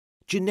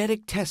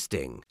genetic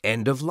testing,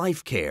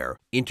 end-of-life care,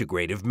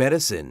 integrative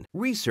medicine,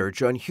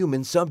 research on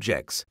human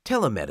subjects,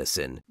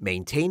 telemedicine,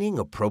 maintaining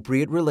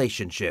appropriate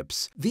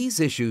relationships. These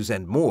issues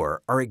and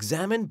more are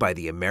examined by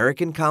the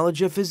American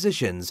College of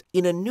Physicians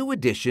in a new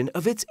edition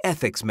of its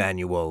Ethics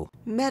Manual.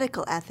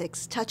 Medical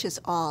ethics touches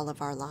all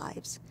of our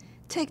lives.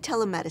 Take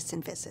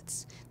telemedicine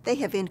visits. They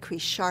have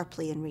increased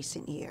sharply in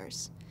recent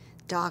years.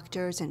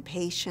 Doctors and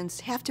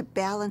patients have to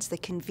balance the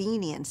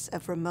convenience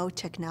of remote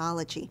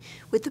technology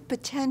with the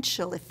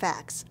potential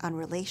effects on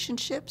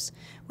relationships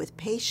with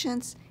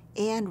patients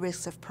and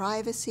risks of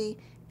privacy,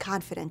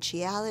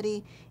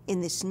 confidentiality in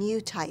this new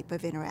type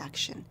of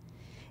interaction.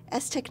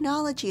 As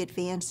technology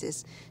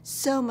advances,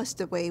 so must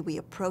the way we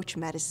approach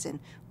medicine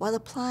while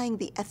applying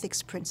the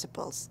ethics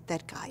principles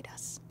that guide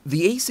us.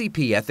 The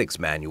ACP Ethics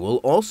Manual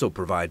also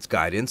provides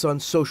guidance on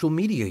social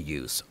media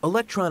use,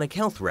 electronic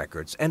health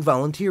records, and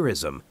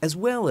volunteerism, as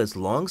well as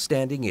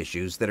long-standing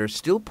issues that are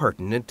still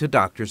pertinent to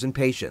doctors and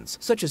patients,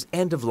 such as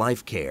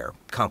end-of-life care,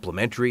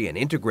 complementary and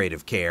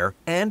integrative care,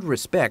 and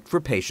respect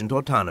for patient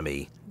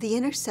autonomy. The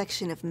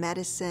intersection of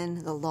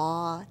medicine, the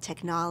law,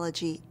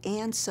 technology,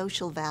 and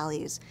social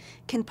values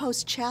can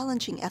pose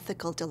challenging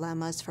ethical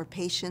dilemmas for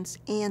patients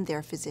and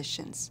their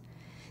physicians.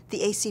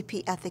 The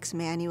ACP Ethics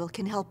Manual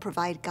can help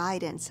provide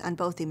guidance on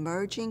both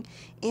emerging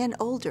and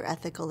older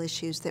ethical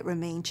issues that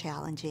remain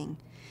challenging.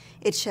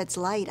 It sheds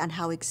light on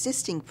how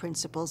existing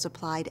principles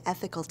apply to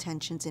ethical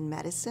tensions in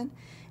medicine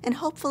and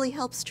hopefully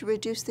helps to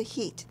reduce the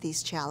heat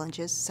these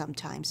challenges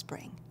sometimes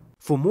bring.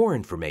 For more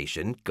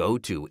information, go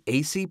to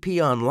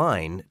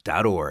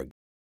acponline.org.